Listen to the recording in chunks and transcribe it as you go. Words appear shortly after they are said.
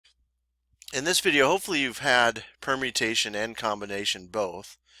In this video, hopefully you've had permutation and combination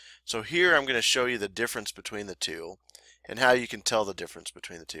both. So here I'm going to show you the difference between the two and how you can tell the difference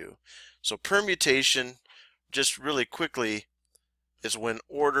between the two. So permutation, just really quickly, is when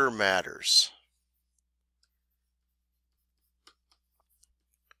order matters.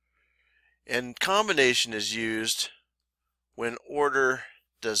 And combination is used when order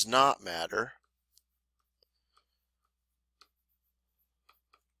does not matter.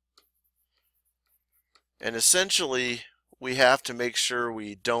 And essentially, we have to make sure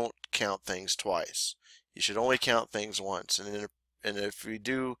we don't count things twice. You should only count things once. And if we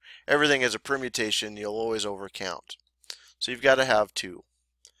do everything as a permutation, you'll always overcount. So you've got to have two,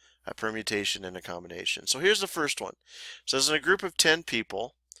 a permutation and a combination. So here's the first one. It says in a group of 10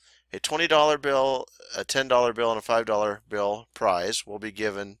 people, a $20 bill, a $10 bill, and a $5 bill prize will be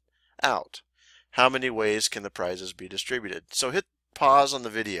given out. How many ways can the prizes be distributed? So hit pause on the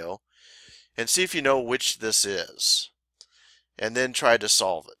video and see if you know which this is, and then try to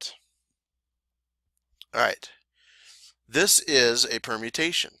solve it. All right, this is a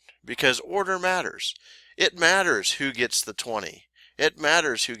permutation because order matters. It matters who gets the 20. It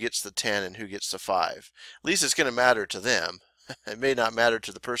matters who gets the 10 and who gets the 5. At least it's going to matter to them. It may not matter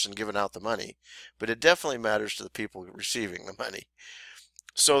to the person giving out the money, but it definitely matters to the people receiving the money.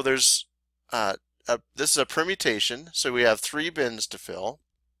 So there's this is a permutation, so we have 3 bins to fill.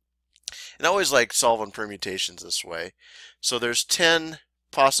 And I always like solving permutations this way. So there's 10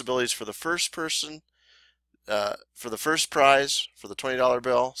 possibilities for the first person, for the first prize, for the $20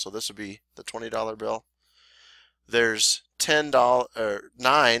 bill. So this would be the $20 bill. There's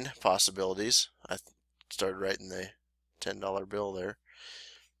 $9 possibilities. I started writing the $10 bill there.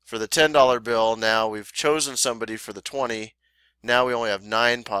 For the $10 bill, now we've chosen somebody for the 20. Now we only have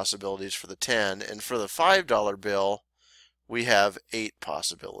 9 possibilities for the 10. And for the $5 bill, we have 8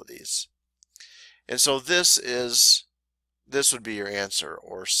 possibilities. And so this would be your answer,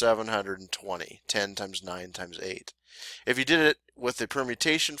 or 720, 10 times 9 times 8. If you did it with the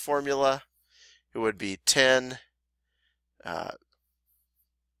permutation formula, it would be 10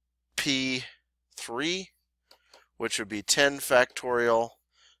 P3, which would be 10 factorial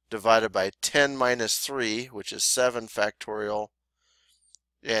divided by 10 minus 3, which is 7 factorial.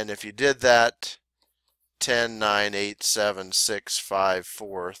 And if you did that, 10, 9, 8, 7, 6, 5,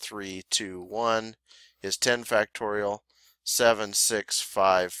 4, 3, 2, 1 is 10 factorial. 7, 6,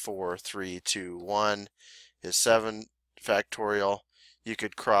 5, 4, 3, 2, 1 is 7 factorial. You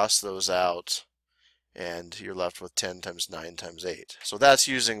could cross those out and you're left with 10 times 9 times 8. So that's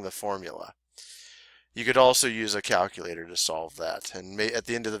using the formula. You could also use a calculator to solve that. And at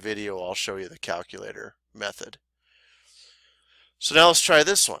the end of the video, I'll show you the calculator method. So now let's try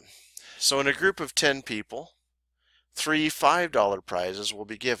this one. So in a group of 10 people, 3 $5 prizes will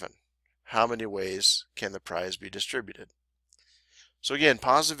be given. How many ways can the prize be distributed? So again,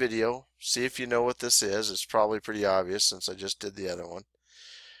 pause the video, see if you know what this is. It's probably pretty obvious since I just did the other one.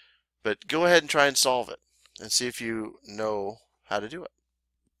 But go ahead and try and solve it and see if you know how to do it.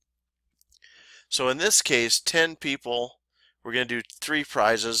 So in this case, 10 people, we're going to do 3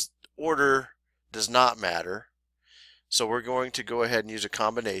 prizes. Order does not matter. So we're going to go ahead and use a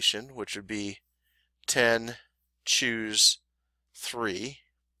combination, which would be 10 choose 3.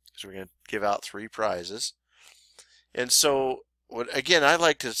 So we're going to give out 3 prizes. And so, again, I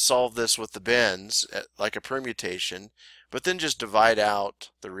like to solve this with the bins, like a permutation, but then just divide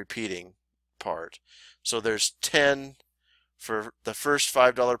out the repeating part. So there's 10 for the first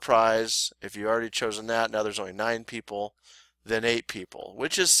 $5 prize. If you've already chosen that, now there's only 9 people, then 8 people,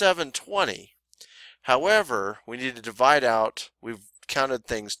 which is 720. However, we need to divide out, we've counted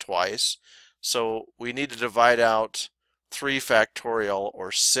things twice, so we need to divide out 3 factorial,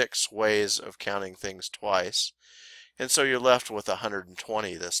 or 6 ways of counting things twice. And so you're left with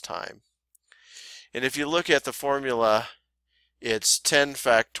 120 this time. And if you look at the formula, it's 10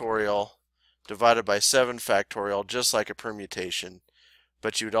 factorial divided by 7 factorial, just like a permutation,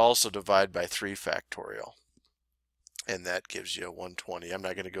 but you'd also divide by 3 factorial. And that gives you 120. I'm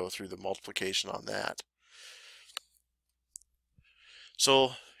not going to go through the multiplication on that.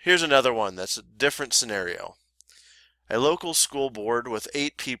 So here's another one that's a different scenario. A local school board with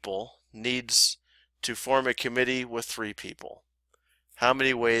 8 people needs to form a committee with 3 people. How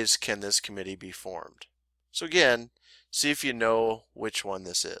many ways can this committee be formed? So again, see if you know which one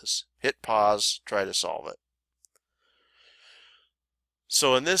this is. Hit pause, try to solve it.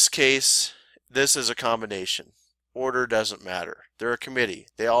 So in this case, this is a combination. Order doesn't matter. They're a committee.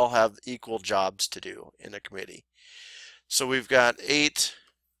 They all have equal jobs to do in a committee. So we've got 8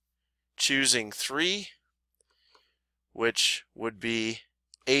 choosing 3, which would be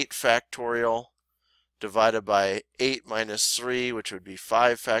 8 factorial divided by 8 minus 3, which would be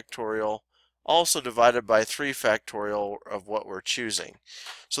 5 factorial, also divided by 3 factorial of what we're choosing.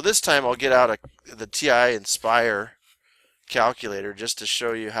 So this time I'll get out the TI Inspire calculator just to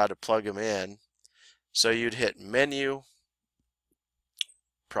show you how to plug them in. So you'd hit Menu,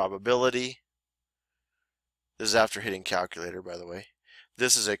 Probability. This is after hitting Calculator, by the way.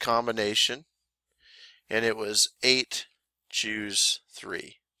 This is a combination, and it was 8, choose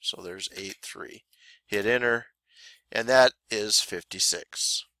 3. So there's 8, 3. Hit Enter, and that is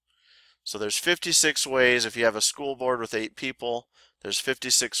 56. So there's 56 ways. If you have a school board with 8 people, there's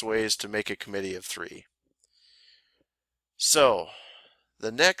 56 ways to make a committee of 3. So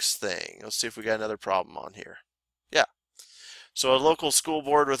the next thing, let's see if we got another problem on here. Yeah. So a local school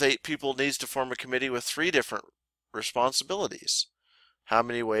board with 8 people needs to form a committee with 3 different responsibilities. How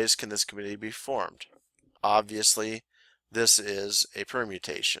many ways can this committee be formed? Obviously, this is a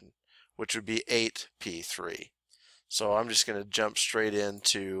permutation, which would be 8p3. So I'm just going to jump straight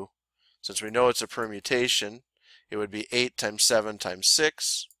into, since we know it's a permutation, it would be 8 times 7 times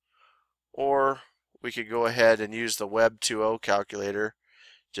 6, or we could go ahead and use the Web 2.0 calculator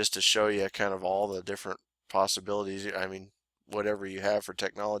just to show you kind of all the different possibilities. I mean, whatever you have for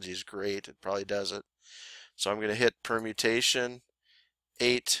technology is great. It probably does it. So I'm going to hit permutation.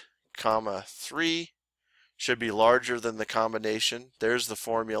 8, 3 should be larger than the combination. There's the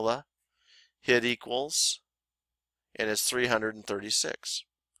formula. Hit equals, and it's 336.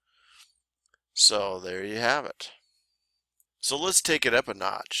 So there you have it. So let's take it up a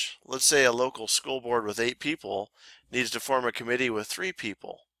notch. Let's say a local school board with 8 people needs to form a committee with 3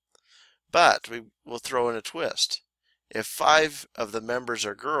 people. But we will throw in a twist. If 5 of the members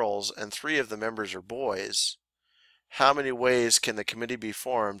are girls and 3 of the members are boys, how many ways can the committee be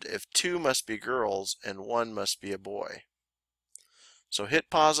formed if 2 must be girls and 1 must be a boy? So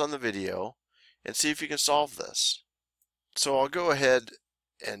hit pause on the video and see if you can solve this. So I'll go ahead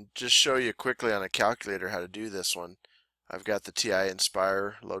and just show you quickly on a calculator how to do this one. I've got the TI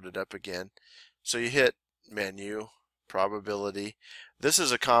Inspire loaded up again. So you hit Menu, Probability. This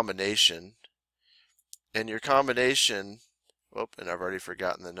is a combination, and your combination, and I've already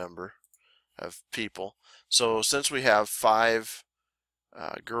forgotten the number of people. So since we have 5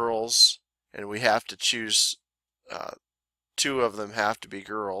 girls and we have to choose 2 of them have to be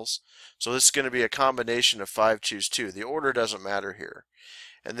girls, so this is going to be a combination of 5 choose 2. The order doesn't matter here.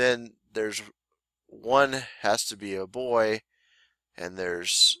 And then there's 1 has to be a boy, and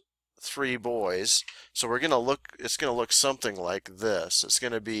there's 3 boys. So we're going to look, it's going to look something like this. It's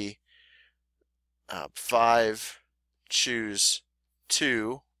going to be 5 choose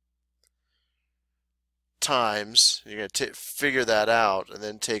 2 times, you're going to figure that out and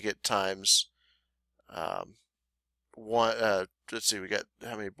then take it times 1. Let's see, we got,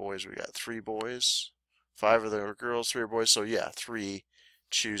 how many boys? We got 3 boys. 5 of them are girls, 3 are boys. So yeah, 3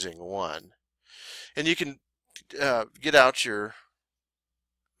 choosing 1. And you can get out your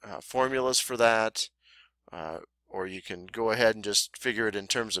formulas for that, or you can go ahead and just figure it in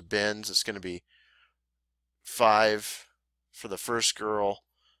terms of bins. It's going to be 5 for the first girl,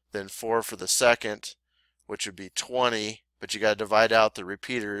 then 4 for the second, which would be 20, but you got to divide out the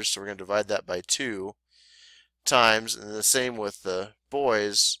repeaters, so we're going to divide that by 2 times, and the same with the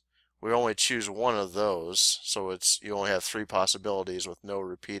boys. We only choose 1 of those, so you only have 3 possibilities with no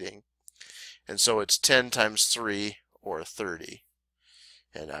repeating. And so it's 10 times 3, or 30.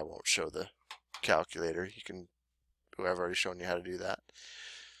 And I won't show the calculator. You can, I've already shown you how to do that.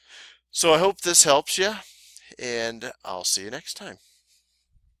 So I hope this helps you, and I'll see you next time.